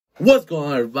What's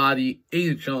going on, everybody?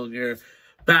 Aiden Chilling here,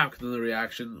 back with another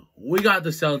reaction. We got the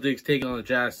Celtics taking on the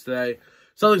Jazz today.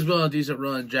 Celtics been on a decent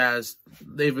run. Jazz,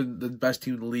 they've been the best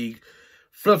team in the league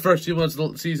for the first 2 months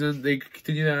of the season. They could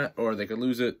continue that, or they could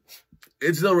lose it.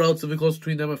 It's still relatively close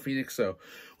between them and Phoenix, so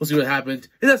we'll see what happens.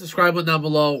 Hit that subscribe button down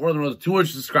below. We're on the road to 200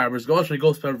 subscribers. Go watch my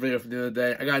Ghost Pepper video from the other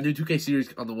day. I got a new 2K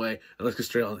series on the way, and let's get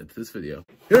straight on into this video.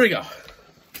 Here we go.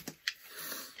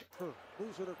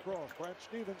 Moves it across. Brad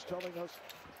Stevens telling us.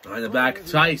 Behind the back,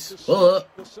 Tice. Pull up.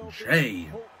 Jay.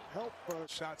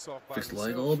 Fix the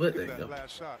leg a little bit. There you go.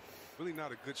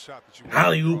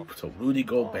 Alley-oop to Rudy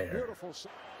Gobert.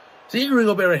 Seeing Rudy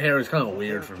Gobert hair is kind of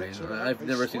weird for me. I've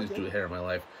never seen this dude hair in my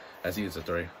life as he hits a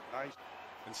three.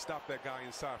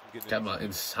 Come on,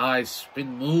 inside,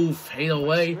 spin move, fade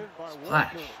away,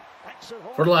 splash.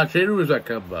 For the lot of trade rumors that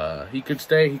come, he could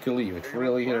stay, he could leave. It's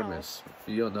really hit or miss.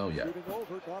 You don't know yet.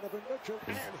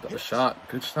 The shot,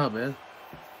 good shot, man.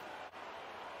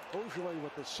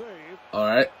 All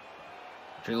right,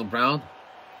 Jaylen Brown.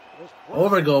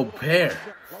 Over Gobert.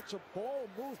 I'm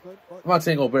not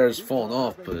saying Gobert is falling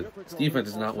off, but his defense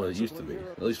is not what it used to be,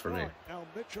 at least for me.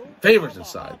 Favors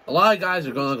inside. A lot of guys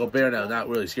are going on Gobert now, not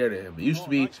really scared of him. It used to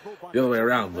be the other way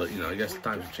around, but, you know, I guess the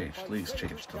times have changed. The league's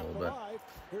changed a little bit.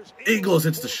 Ingles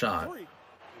hits the shot.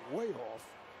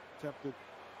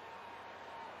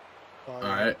 All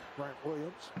right.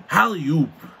 Alley-oop.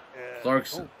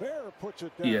 Clarkson.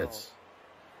 He hits.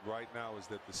 Right now is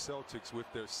that the Celtics with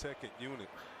their second unit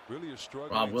really are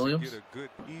struggling Rob Williams. to get a good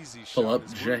easy Pull shot. up,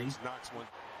 Jay. Came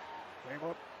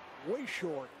up way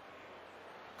short.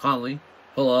 Conley,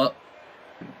 pull up,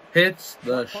 hits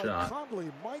the shot.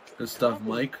 Good stuff,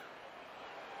 Mike.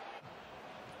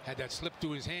 Had that slip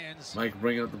through his hands. Mike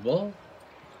bringing up the ball.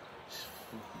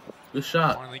 Good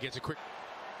shot. Finally gets a quick.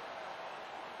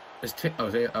 I was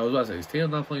about to say, is Taylor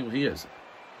not playing what he is?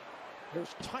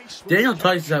 Daniel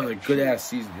Tice is having a good ass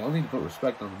season. I don't need to put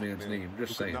respect on the man's name. I'm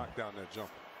just saying.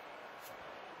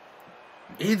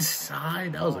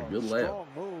 Inside, that was a good layup.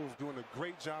 Doing a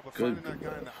great job of finding that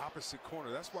guy in the opposite corner.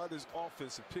 That's why this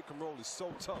offensive pick and roll is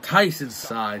so tough. Tice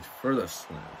inside for the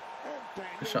slam.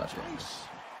 Good shot, Daniel.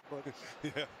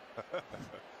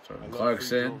 Sorry,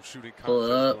 Clarkson, pull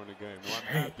up.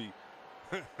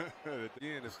 All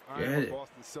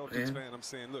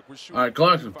right,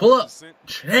 Clarkson, pull up.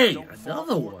 Jay,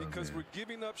 another one.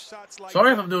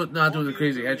 Sorry if I'm not doing the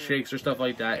crazy head shakes or stuff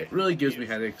like that. It really gives me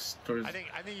headaches towards the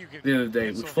end of the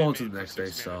day, which fall into the next day,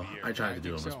 so I try to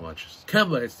do them as much.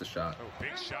 Kemba hits the shot.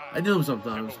 I do them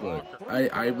sometimes, but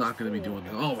I'm not going to be doing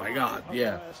them. Oh my god,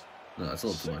 yeah. No, that's a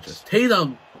little too much.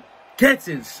 Tatum gets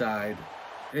inside.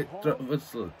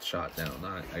 What's the shot down?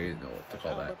 I didn't know what to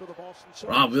call that.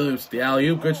 Rob Williams, the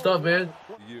alley-oop. Good stuff, man.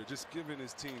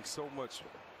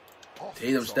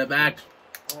 Tatum, step back.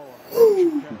 That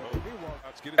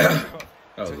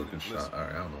was a good shot. All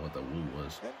right, I don't know what the woo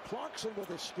was.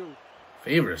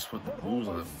 Favors put the moves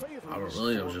on him. Robert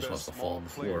Williams just wants to fall on the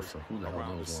floor, so who the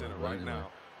hell knows what right now.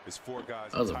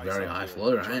 That was a very high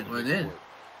floater. I ain't went in.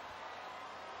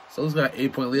 So he's got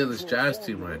 8-point lead on this Jazz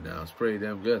team right now. It's pretty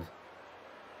damn good.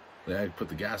 They put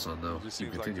the gas on though.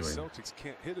 Keep continuing.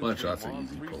 One shot's an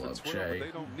easy pull up.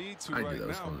 Jay. I knew that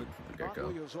was going from the get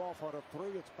go.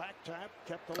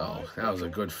 Oh, that was a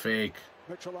good fake.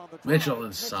 Mitchell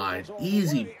inside.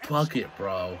 Easy bucket,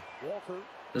 bro.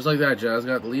 Just like that, Jazz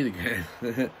got the lead again.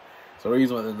 So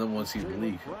he's one of the #1 seed in the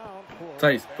league.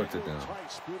 Tice puts it down.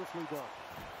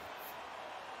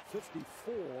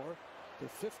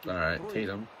 All right,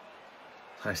 Tatum.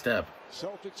 High step.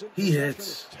 He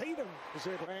hits. Tatum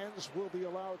fans will be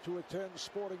allowed to attend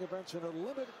sporting events in a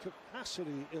limited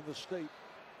capacity in the state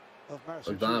of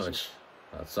Massachusetts.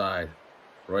 Outside.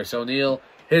 Royce O'Neal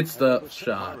hits the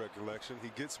shot.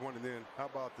 He gets one, and then how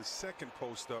about the second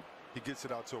post up? He gets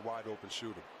it out to a wide open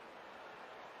shooter.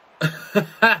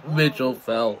 Mitchell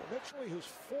fell.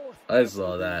 I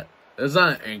saw that. It's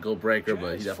not an ankle breaker,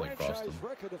 but he definitely crossed him.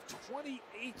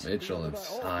 Mitchell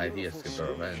inside. He has to get the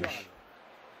revenge.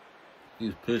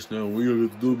 He's pissed now. We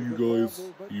got the W, guys.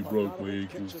 You broke my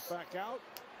ankles.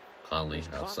 Conley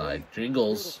outside.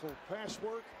 Jingles.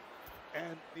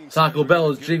 Taco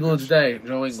Bell is jingling today.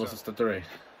 Joe Ingles hits the three.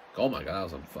 Oh my god, that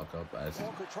was a fuck up, guys.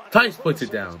 Tice puts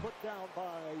it down.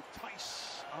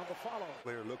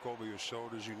 Look over your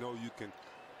shoulders. You know you can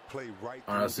play right.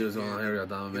 All right, let's see what's going on here. We got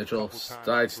Donovan Mitchell.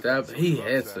 Side step. He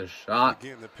hits the shot.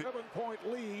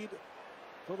 7-point lead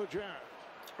for the Jazz.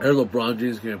 I heard LeBron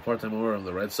James getting a part-time owner of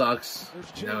the Red Sox.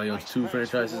 Now he owns 2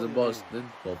 franchises in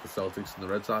Boston, both the Celtics and the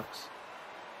Red Sox.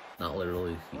 Not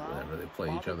literally. Whenever they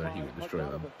play each other, he would destroy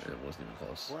them, and it wasn't even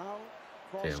close.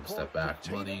 Tatum, step back,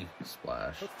 money,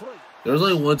 splash. There was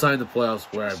only one time in the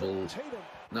playoffs where I believe,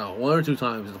 no, 1 or 2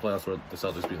 times in the playoffs where the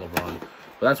Celtics beat LeBron.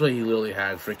 But that's when he literally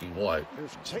had freaking what?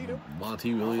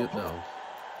 Monty Williams? No.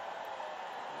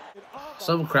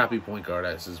 Some crappy point guard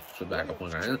as his backup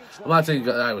point guard. And I'm not saying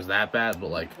that guy was that bad, but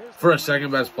like for a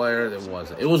second best player, it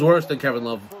wasn't. It was worse than Kevin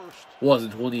Love was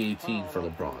in 2018 for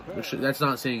LeBron. Which that's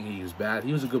not saying he was bad.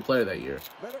 He was a good player that year,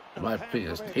 in my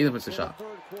opinion. Tatum hits the shot.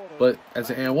 But as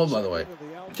an and one, by the way,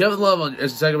 Kevin Love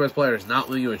as the second best player is not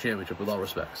winning you a championship with all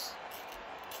respects.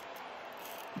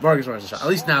 Marcus Smart has a shot. At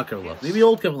least now Kevin Love. Maybe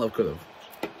old Kevin Love could have.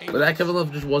 But that Kevin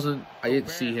Love just wasn't. I didn't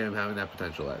see him having that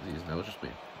potential that season. That was just me.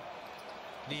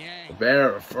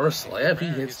 Bear first layup, he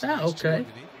hits that. Okay.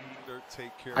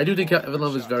 I do think Kevin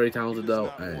Love is very talented though,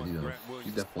 and you know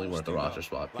he's definitely worth the roster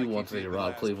spot. People want to say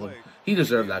Rob Cleveland. He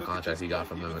deserved that contract he got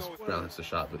from them as Brown hits the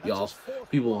shot. But y'all,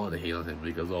 people want to hate on him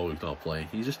because he's not playing.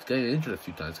 He's just getting injured a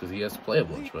few times because he has to play a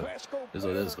bunch. But this is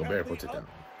what it is. Gobert puts it down.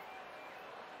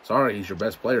 Sorry, he's your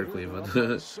best player,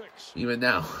 Cleveland. Even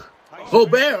now.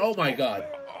 Gobert! Oh my God.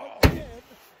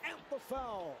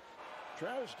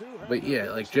 But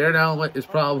yeah, like Jared Allen is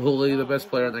probably the best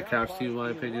player on that Cavs team, in my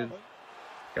opinion.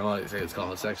 I don't like to say it's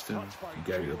Colin Sexton. You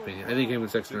got your opinion. I think him and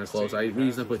Sexton are close. The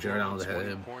reason I put Jared Allen ahead of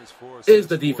him is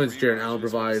the defense Jared Allen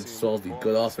provides, as well as the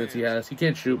good offense he has. He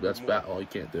can't shoot, but that's all he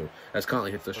can't do. As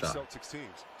Conley hits the shot.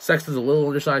 Sexton's a little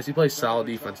undersized. He plays solid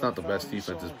defense, not the best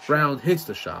defense. As Brown hits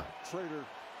the shot.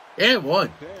 And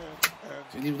one.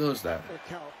 Didn't even notice that.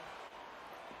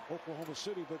 Oklahoma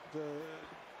City, but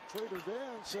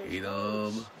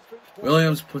Tatum.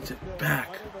 Williams puts it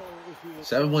back.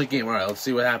 7-point game. All right, let's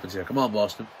see what happens here. Come on,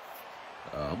 Boston.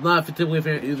 I'm not typically a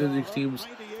fan of either of these teams.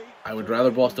 I would rather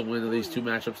Boston win than these two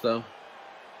matchups, though.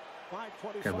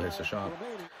 Can't miss a shot.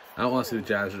 I don't want to see the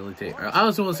Jazz really take. I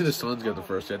honestly want to see the Suns get the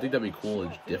first hit. I think that'd be cool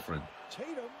and different.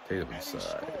 Tatum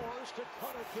inside.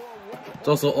 It's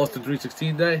also Austin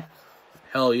 316 day.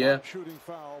 Hell yeah.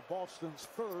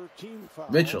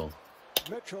 Mitchell.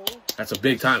 That's a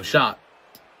big-time shot.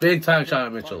 Big-time shot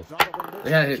at Mitchell. They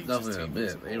had hit nothing in a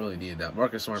minute. They really needed that.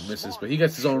 Marcus Smart misses, but he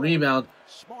gets his own rebound.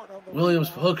 Williams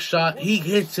hook shot. He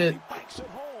hits it.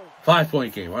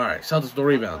 5-point game. All right, Celtics with the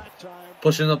rebound.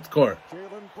 Pushing up the court.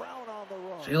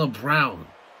 Jaylen Brown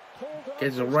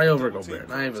gets it right over Gobert.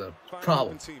 Not even a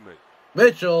problem.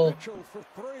 Mitchell.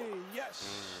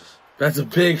 That's a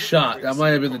big shot. That might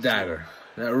have been the dagger.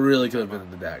 That really could have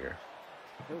been the dagger.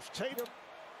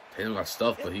 Tatum got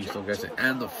stuffed, but he still gets it.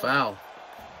 And the foul.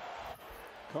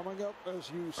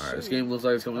 Alright, this game looks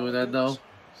like it's coming to an end, though. So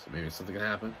maybe something can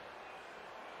happen.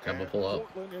 Kemba pull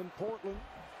up.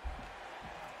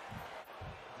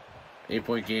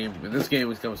 8-point game. And this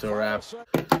game is coming to a wrap.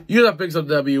 Utah picks up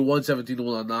W,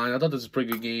 117-109. I thought this was a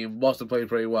pretty good game. Boston played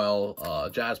pretty well.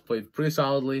 Jazz played pretty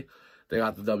solidly. They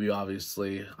got the W,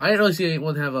 obviously. I didn't really see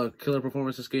anyone have a killer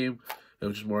performance this game. It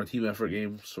was just more a team effort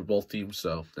game for both teams,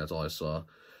 so that's all I saw.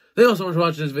 Thank you all so much for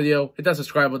watching this video. Hit that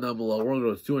subscribe button down below. We're going to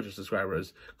go to 200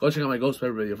 subscribers. Go check out my Ghost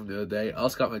Pepper video from the other day. I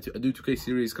also got a new 2K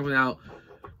series coming out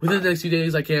within the next few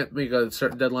days. I can't make a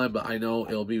certain deadline, but I know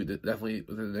it'll be definitely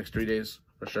within the next 3 days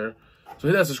for sure. So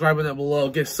hit that subscribe button down below.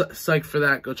 Get psyched for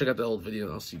that. Go check out the old video,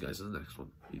 and I'll see you guys in the next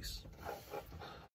one. Peace.